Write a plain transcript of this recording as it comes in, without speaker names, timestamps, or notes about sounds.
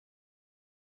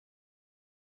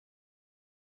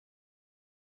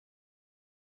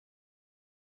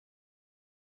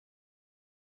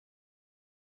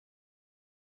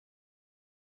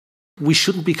we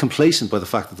shouldn't be complacent by the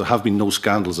fact that there have been no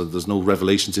scandals and there's no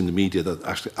revelations in the media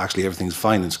that actually everything's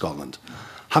fine in Scotland.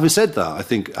 Having said that, I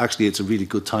think actually it's a really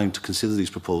good time to consider these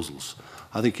proposals.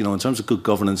 I think, in terms of good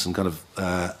governance and kind of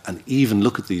an even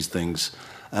look at these things,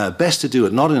 best to do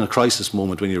it not in a crisis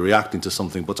moment when you're reacting to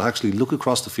something, but to actually look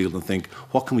across the field and think,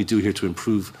 what can we do here to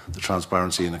improve the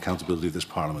transparency and accountability of this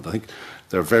Parliament? I think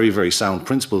they're very, very sound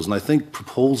principles, and I think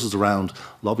proposals around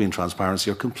lobbying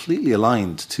transparency are completely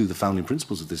aligned to the founding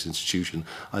principles of this institution.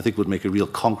 I think would make a real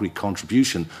concrete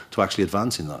contribution to actually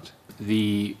advancing that.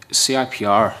 The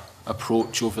CIPR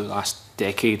approach over the last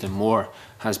decade and more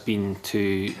has been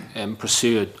to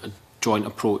pursue a joint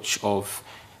approach of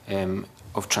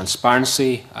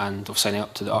transparency and of signing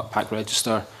up to the UCPAC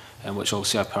register, which all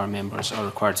CIPR members are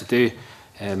required to do,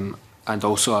 and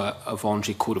also a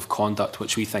voluntary code of conduct,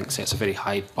 which we think sets a very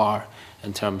high bar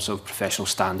in terms of professional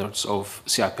standards of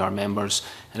CIPR members.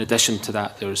 In addition to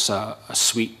that, there's a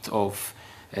suite of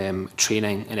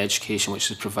training and education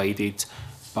which is provided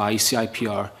by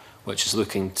CIPR, which is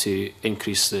looking to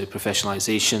increase the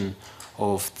professionalisation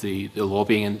of the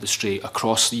lobbying industry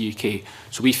across the UK.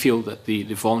 So we feel that the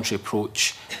voluntary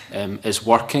approach is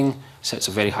working, sets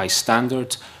a very high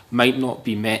standard, might not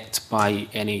be met by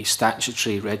any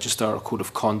statutory register or code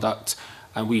of conduct,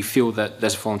 and we feel that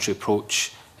this voluntary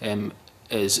approach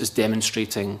is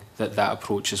demonstrating that that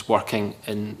approach is working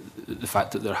in the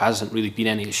fact that there hasn't really been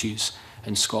any issues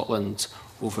in Scotland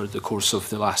over the course of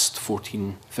the last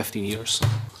 14, 15 years.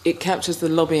 It captures the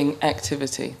lobbying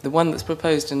activity. The one that's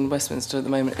proposed in Westminster at the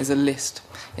moment is a list.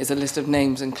 It's a list of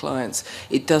names and clients.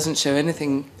 It doesn't show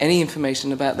any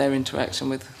information about their interaction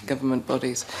with government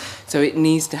bodies. So it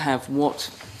needs to have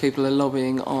what people are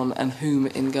lobbying on and whom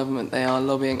in government they are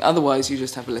lobbying. Otherwise, you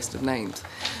just have a list of names.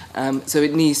 So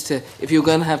it needs to, if you're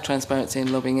going to have transparency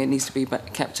in lobbying, it needs to be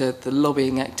capture the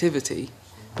lobbying activity,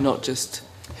 not just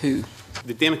who.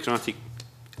 The democratic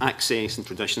access and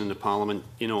tradition in the Parliament,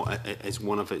 is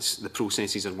one of the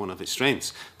processes are one of its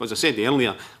strengths. But as I said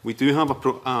earlier, we do have a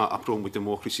problem with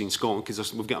democracy in Scotland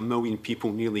because we've got 1 million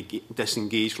people nearly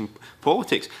disengaged from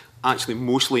politics, actually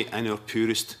mostly in our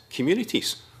poorest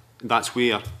communities. That's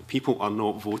where people are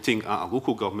not voting at a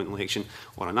local government election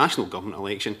or a national government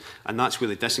election, and that's where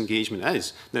the disengagement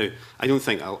is. Now, I don't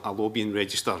think a lobbying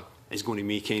register is going to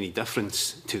make any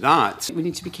difference to that. We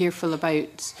need to be careful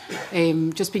about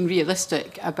just being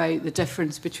realistic about the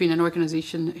difference between an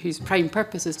organisation whose prime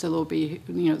purpose is to lobby,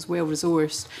 it's well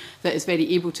resourced, that is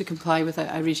very able to comply with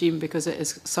a regime because it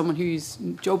is someone whose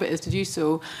job it is to do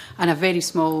so, and a very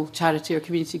small charity or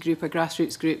community group or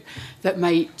grassroots group that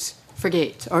might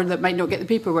forget, or that might not get the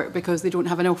paperwork because they don't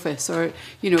have an office, or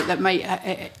that might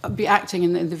be acting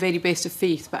in the very best of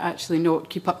faith but actually not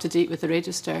keep up to date with the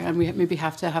register. And we maybe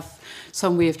have to have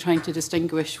some way of trying to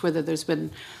distinguish whether there's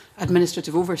been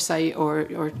administrative oversight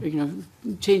or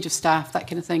change of staff, that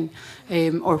kind of thing,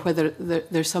 or whether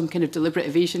there's some kind of deliberate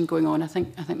evasion going on. I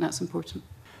think that's important.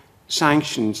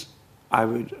 Sanctions, I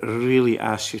would really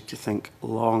ask you to think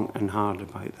long and hard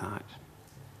about that,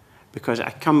 because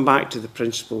I come back to the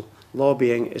principle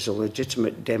lobbying is a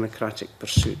legitimate democratic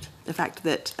pursuit. The fact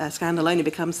that a scandal only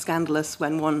becomes scandalous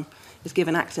when one is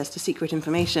given access to secret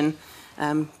information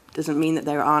doesn't mean that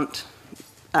there aren't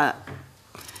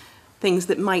things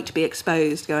that might be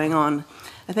exposed going on.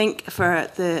 I think for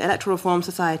the Electoral Reform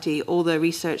Society, all the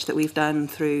research that we've done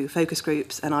through focus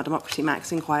groups and our Democracy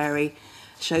Max inquiry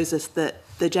shows us that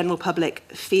the general public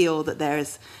feel that there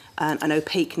is an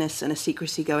opaqueness and a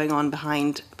secrecy going on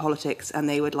behind politics, and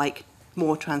they would like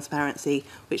more transparency,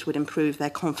 which would improve their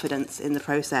confidence in the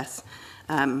process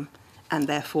and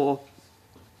therefore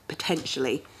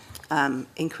potentially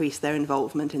increase their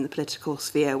involvement in the political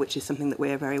sphere, which is something that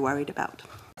we're very worried about.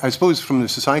 I suppose from the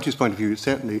Society's point of view,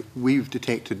 certainly we've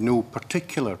detected no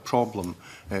particular problem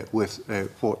with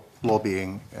what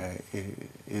lobbying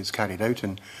is carried out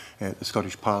in the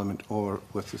Scottish Parliament or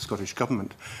with the Scottish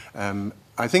Government.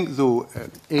 I think, though,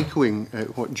 echoing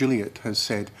what Juliet has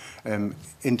said,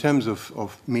 in terms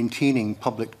of maintaining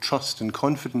public trust and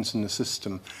confidence in the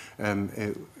system,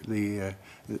 the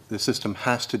system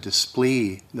has to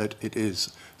display that it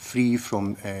is free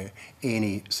from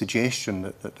any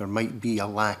suggestion that there might be a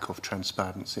lack of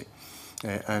transparency.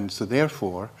 And so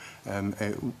therefore,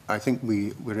 I think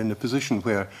we're in a position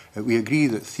where we agree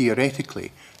that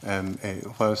theoretically,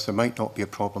 whilst there might not be a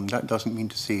problem, that doesn't mean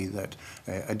to say that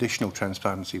additional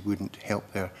transparency wouldn't help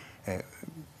there,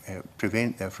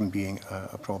 prevent there from being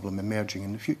a problem emerging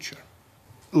in the future.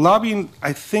 Lobbying,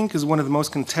 I think, is one of the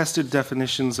most contested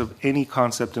definitions of any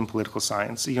concept in political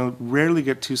science. You rarely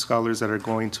get two scholars that are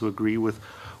going to agree with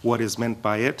what is meant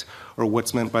by it or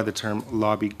what's meant by the term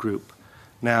lobby group.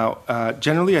 Now,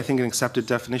 generally, I think an accepted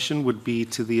definition would be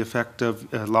to the effect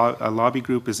of a lobby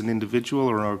group is an individual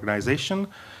or an organization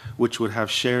which would have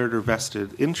shared or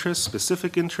vested interests,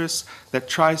 specific interests, that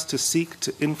tries to seek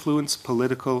to influence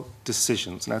political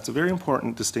decisions. Now, it's a very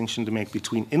important distinction to make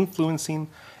between influencing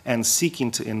and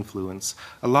seeking to influence.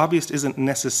 A lobbyist isn't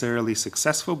necessarily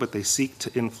successful, but they seek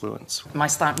to influence. My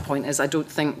starting point is I don't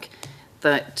think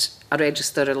that a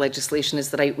register or legislation is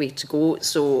the right way to go.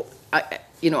 So,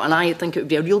 and I think it would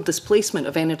be a real displacement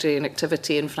of energy and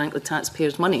activity and, frankly,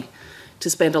 taxpayers' money to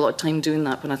spend a lot of time doing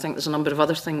that, when I think there's a number of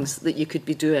other things that you could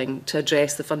be doing to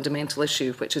address the fundamental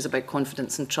issue, which is about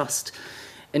confidence and trust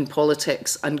in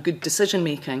politics and good decision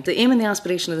making. The aim and the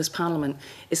aspiration of this Parliament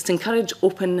is to encourage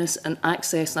openness and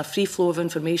access and a free flow of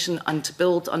information and to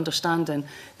build understanding.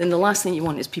 Then the last thing you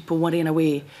want is people worrying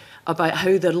away about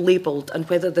how they're labelled and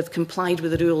whether they've complied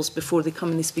with the rules before they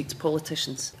come and they speak to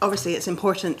politicians. Obviously, it's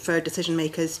important for decision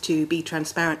makers to be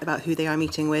transparent about who they are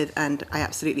meeting with, and I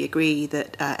absolutely agree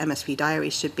that MSP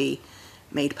diaries should be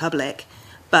made public.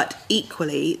 But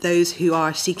equally, those who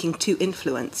are seeking to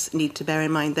influence need to bear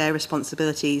in mind their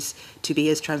responsibilities to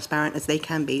be as transparent as they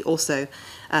can be also.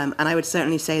 And I would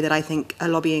certainly say that I think a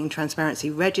lobbying transparency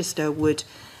register would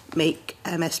make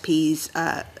MSPs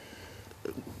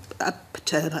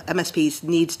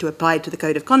needs to apply to the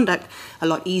code of conduct a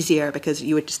lot easier, because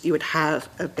you would have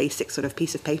a basic sort of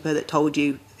piece of paper that told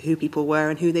you who people were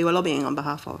and who they were lobbying on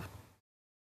behalf of.